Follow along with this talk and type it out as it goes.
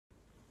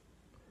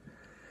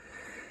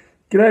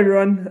G'day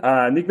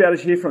everyone, Nick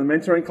Bowders here from the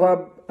Mentoring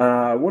Club.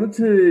 I wanted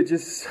to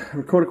just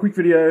record a quick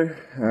video,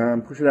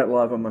 push it out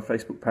live on my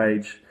Facebook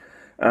page,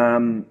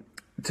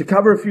 to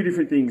cover a few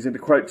different things and to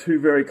quote two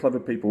very clever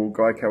people,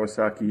 Guy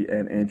Kawasaki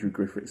and Andrew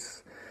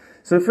Griffiths.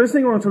 So the first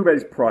thing I want to talk about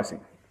is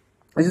pricing.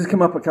 This has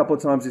come up a couple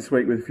of times this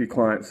week with a few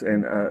clients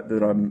and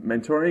that I'm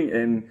mentoring,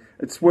 and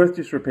it's worth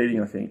just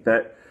repeating, I think,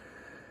 that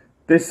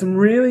there's some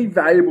really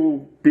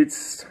valuable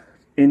bits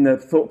in the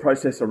thought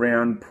process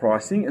around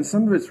pricing, and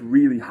some of it's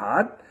really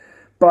hard.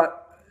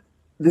 But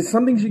there's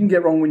some things you can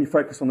get wrong when you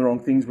focus on the wrong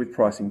things with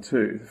pricing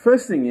too. The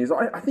first thing is,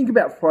 I think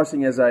about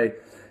pricing as a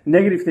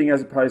negative thing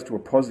as opposed to a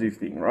positive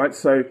thing, right?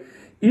 So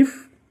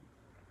if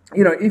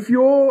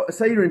you're,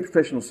 say you're in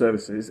professional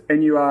services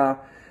and you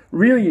are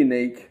really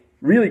unique,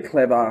 really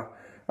clever,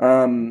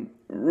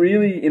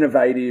 really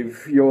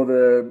innovative, you're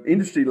the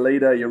industry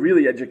leader, you're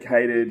really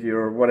educated,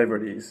 you're whatever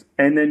it is,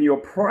 and then your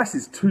price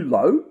is too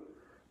low,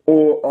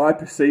 or I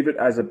perceive it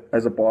as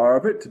a buyer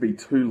of it to be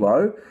too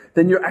low,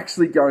 then you're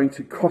actually going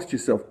to cost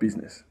yourself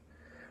business,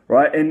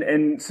 right?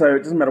 And so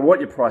it doesn't matter what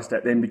you're priced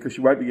at then, because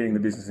you won't be getting the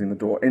business in the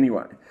door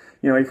anyway.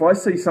 You know, if I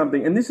see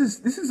something, and this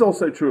is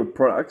also true of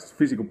products,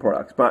 physical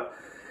products, but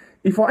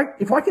if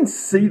I can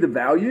see the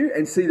value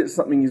and see that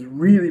something is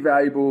really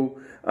valuable,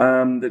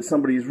 that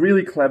somebody is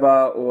really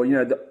clever, or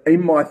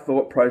in my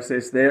thought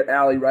process their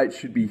hourly rate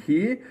should be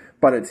here,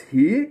 but it's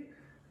here,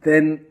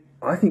 then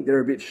I think they're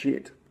a bit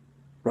shit.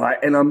 Right,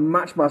 and I'm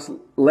much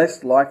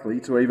less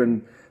likely to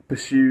even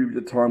pursue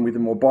the time with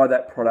them or buy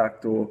that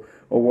product or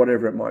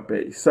whatever it might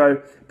be.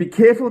 So be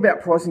careful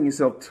about pricing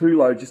yourself too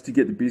low just to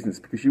get the business,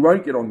 because you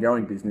won't get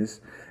ongoing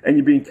business, and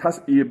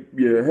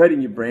you're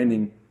hurting your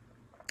branding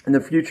and the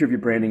future of your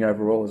branding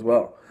overall as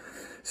well.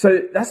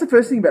 So that's the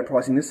first thing about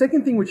pricing. The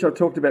second thing, which I've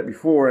talked about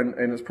before,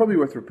 and it's probably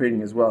worth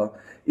repeating as well,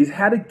 is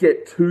how to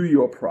get to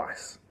your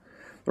price.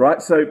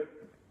 Right, so.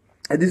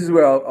 And this is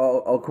where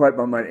I'll quote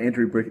my mate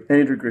Andrew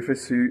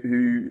Griffiths,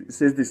 who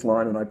says this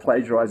line, and I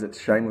plagiarise it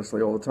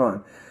shamelessly all the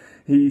time.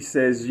 He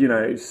says,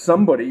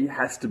 somebody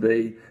has to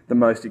be the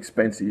most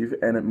expensive,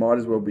 and it might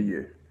as well be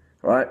you,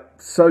 right?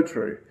 So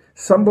true.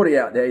 Somebody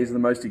out there is the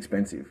most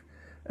expensive,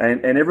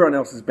 and everyone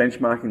else is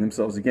benchmarking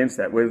themselves against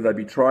that, whether they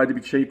be trying to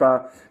be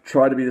cheaper,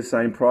 try to be the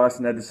same price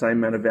and add the same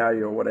amount of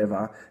value or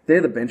whatever.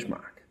 They're the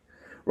benchmark,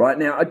 right?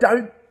 Now,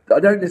 I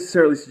don't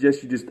necessarily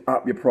suggest you just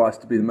up your price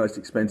to be the most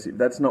expensive.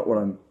 That's not what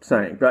I'm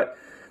saying. But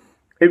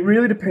it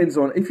really depends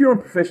on, if you're on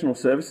professional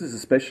services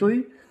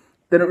especially,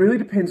 then it really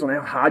depends on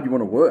how hard you want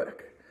to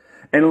work.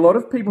 And a lot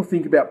of people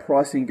think about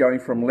pricing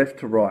going from left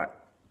to right,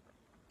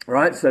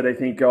 right? So they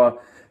think,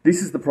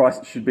 this is the price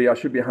it should be. I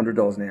should be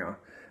 $100 an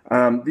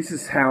hour. This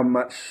is how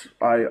much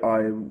I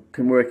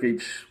can work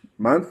each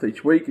month,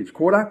 each week, each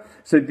quarter.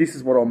 So this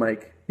is what I'll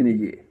make in a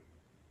year,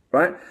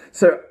 right?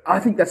 So I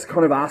think that's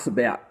kind of arse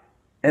about.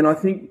 And I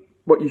think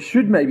what you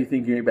should maybe be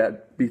thinking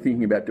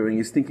about doing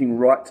is thinking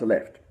right to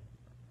left.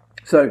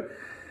 So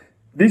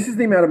this is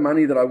the amount of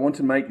money that I want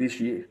to make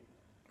this year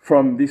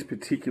from this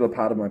particular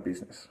part of my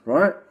business,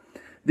 right?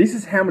 This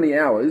is how many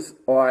hours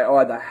I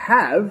either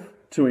have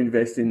to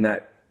invest in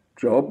that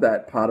job,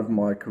 that part of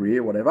my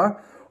career,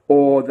 whatever,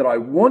 or that I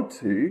want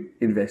to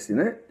invest in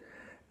it.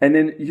 And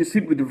then you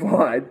simply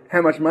divide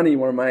how much money you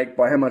want to make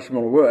by how much you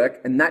want to work,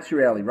 and that's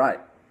your hourly rate.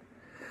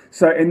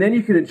 So, and then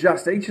you can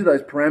adjust each of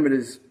those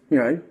parameters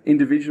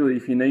individually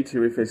if you need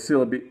to, if they're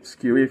still a bit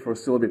skewy or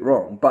still a bit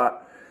wrong.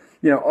 But,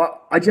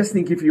 I just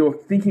think if you're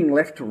thinking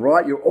left to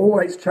right, you're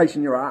always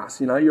chasing your ass.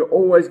 You're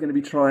always going to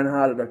be trying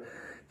harder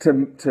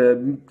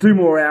to do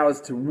more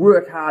hours, to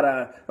work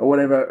harder or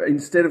whatever,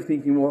 instead of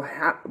thinking, well,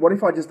 what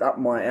if I just up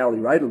my hourly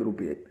rate a little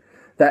bit?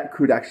 That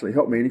could actually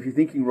help me. And if you're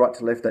thinking right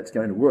to left, that's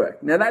going to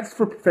work. Now, that's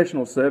for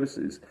professional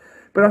services.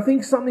 But I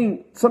think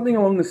something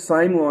along the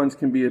same lines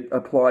can be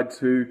applied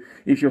to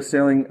if you're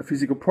selling a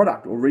physical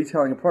product or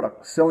retailing a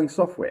product, or selling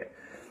software.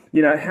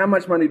 How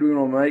much money do we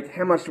want to make?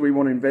 How much do we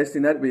want to invest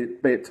in that, be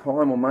it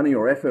time or money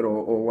or effort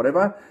or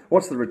whatever?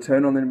 What's the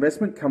return on the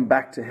investment? Come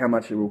back to how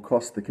much it will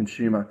cost the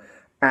consumer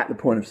at the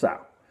point of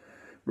sale,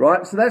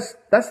 right? So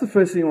that's the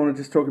first thing I want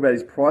to just talk about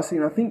is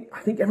pricing. And I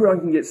think everyone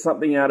can get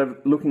something out of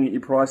looking at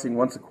your pricing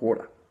once a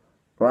quarter,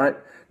 right?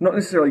 Not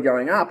necessarily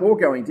going up or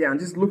going down,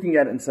 just looking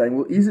at it and saying,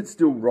 well, is it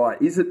still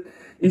right? Is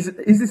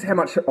this how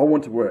much I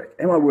want to work?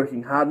 Am I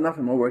working hard enough?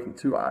 Am I working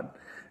too hard?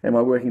 Am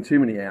I working too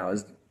many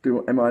hours?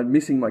 Am I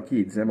missing my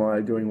kids? Am I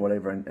doing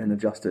whatever, and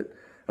adjust it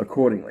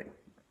accordingly?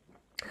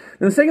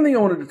 Now, the second thing I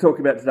wanted to talk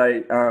about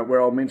today,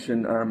 where I'll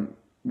mention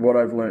what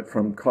I've learned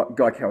from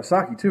Guy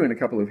Kawasaki too in a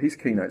couple of his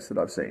keynotes that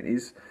I've seen,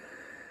 is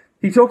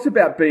he talks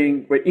about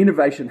where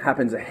innovation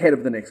happens ahead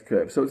of the next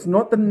curve. So it's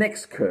not the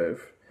next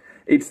curve.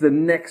 It's the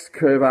next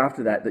curve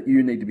after that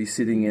you need to be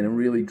sitting in and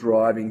really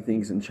driving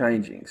things and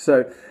changing.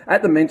 So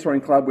at the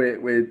Mentoring Club,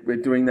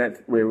 we're doing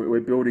that. We're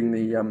building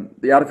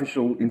the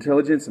artificial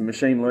intelligence and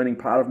machine learning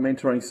part of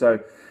mentoring. So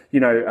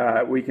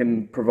we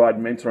can provide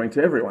mentoring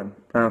to everyone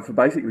for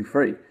basically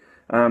free.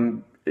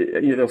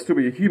 There'll still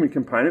be a human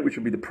component, which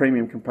will be the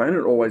premium component.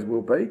 It always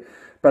will be.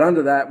 But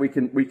under that, we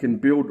can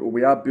build, or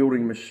we are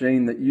building a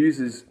machine that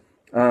uses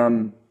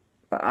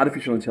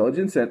artificial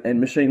intelligence and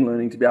machine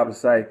learning to be able to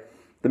say,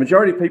 the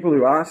majority of people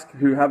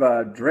who have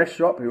a dress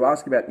shop, who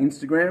ask about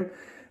Instagram,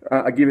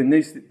 are given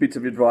these bits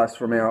of advice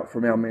from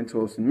our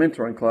mentors and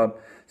mentoring club.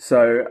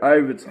 So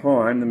over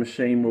time, the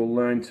machine will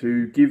learn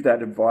to give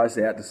that advice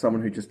out to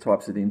someone who just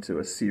types it into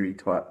a Siri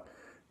type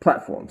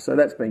platform. So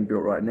that's being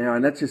built right now,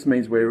 and that just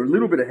means we're a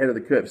little bit ahead of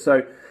the curve.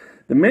 So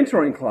the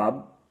mentoring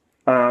club,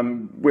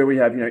 where we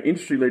have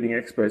industry leading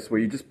experts,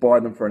 where you just buy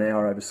them for an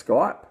hour over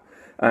Skype,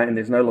 and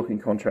there's no locking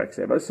contracts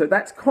ever. So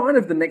that's kind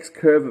of the next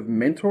curve of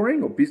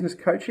mentoring or business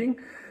coaching.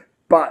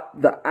 But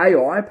the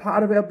AI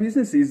part of our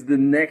business is the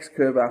next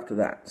curve after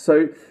that.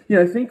 So,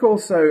 think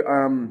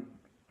also,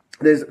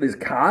 there's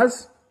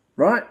cars,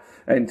 right?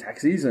 And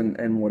taxis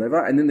and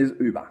whatever. And then there's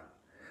Uber.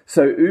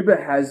 So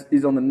Uber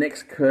is on the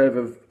next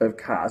curve of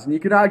cars. And you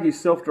could argue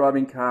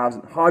self-driving cars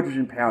and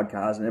hydrogen-powered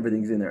cars and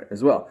everything's in there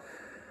as well.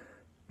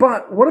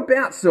 But what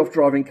about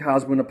self-driving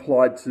cars when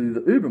applied to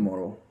the Uber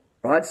model,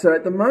 right? So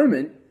at the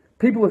moment,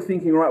 people are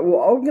thinking, right,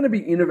 well, I'm going to be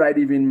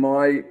innovative in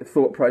my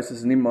thought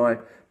process and in my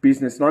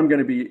business, and I'm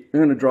going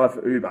to drive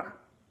for Uber,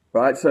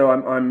 right? So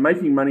I'm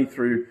making money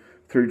through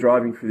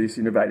driving for this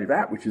innovative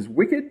app, which is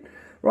wicked,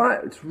 right?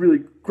 It's a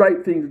really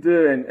great thing to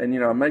do, and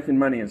I'm making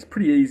money, and it's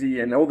pretty easy,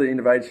 and all the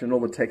innovation, all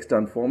the tech's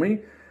done for me.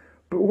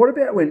 But what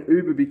about when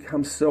Uber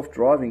becomes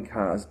self-driving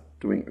cars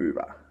doing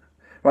Uber,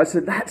 right? So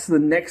that's the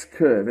next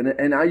curve,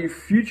 and are you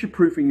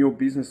future-proofing your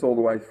business all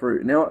the way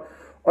through? Now,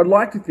 I'd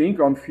like to think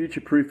I'm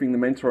future-proofing the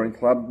mentoring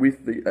club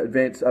with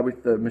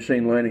with the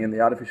machine learning and the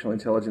artificial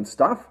intelligence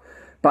stuff,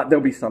 but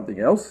there'll be something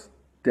else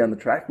down the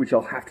track which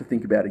I'll have to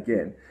think about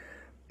again.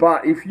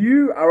 But if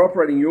you are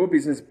operating your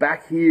business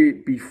back here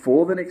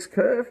before the next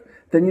curve,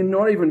 then you're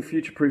not even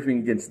future-proofing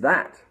against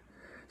that.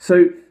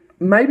 So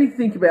maybe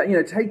think about,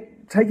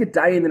 take a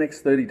day in the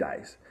next 30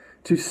 days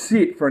to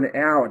sit for an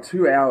hour,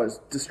 2 hours,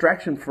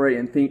 distraction-free,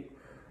 and think,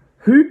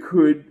 who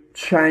could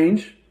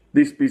change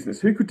this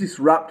business? Who could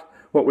disrupt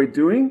what we're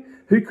doing?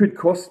 Who could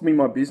cost me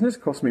my business,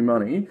 cost me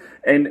money,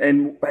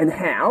 and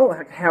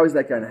how? How is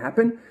that going to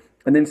happen?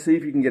 And then see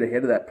if you can get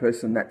ahead of that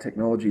person, that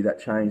technology, that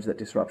change, that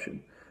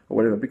disruption, or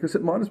whatever, because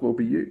it might as well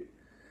be you,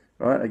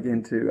 right?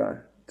 Again,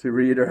 to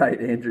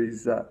reiterate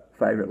Andrew's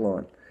favourite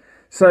line.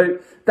 So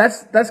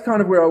that's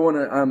kind of where I want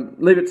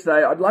to leave it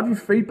today. I'd love your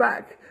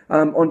feedback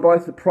on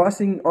both the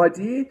pricing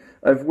idea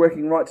of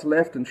working right to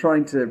left and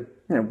trying to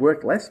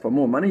work less for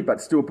more money,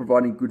 but still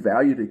providing good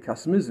value to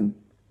customers and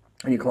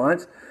your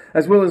clients,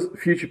 as well as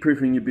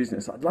future-proofing your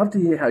business. I'd love to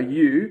hear how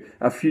you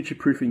are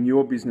future-proofing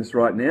your business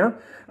right now,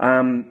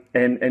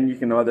 and you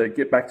can either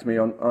get back to me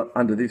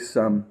under this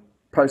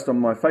post on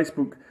my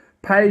Facebook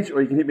page,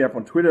 or you can hit me up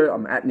on Twitter.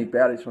 I'm at Nick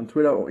Bowditch on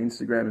Twitter or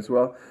Instagram as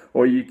well,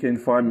 or you can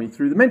find me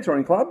through the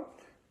Mentoring Club,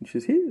 which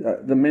is here,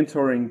 the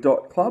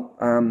mentoring.club,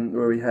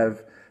 where we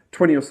have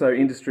 20 or so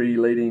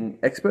industry-leading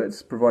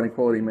experts providing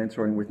quality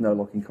mentoring with no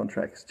locking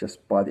contracts,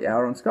 just by the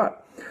hour on Skype.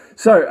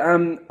 So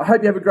I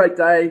hope you have a great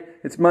day.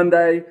 It's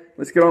Monday.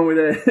 Let's get on with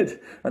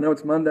it. I know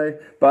it's Monday,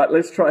 but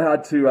let's try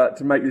hard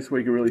to make this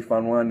week a really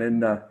fun one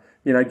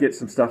and get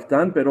some stuff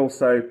done. But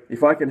also,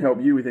 if I can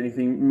help you with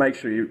anything, make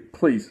sure you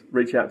please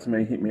reach out to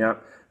me, hit me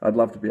up. I'd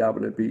love to be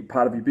able to be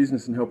part of your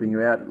business and helping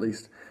you out, at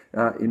least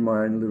in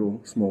my own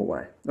little small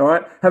way. All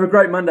right. Have a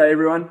great Monday,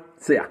 everyone.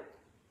 See ya.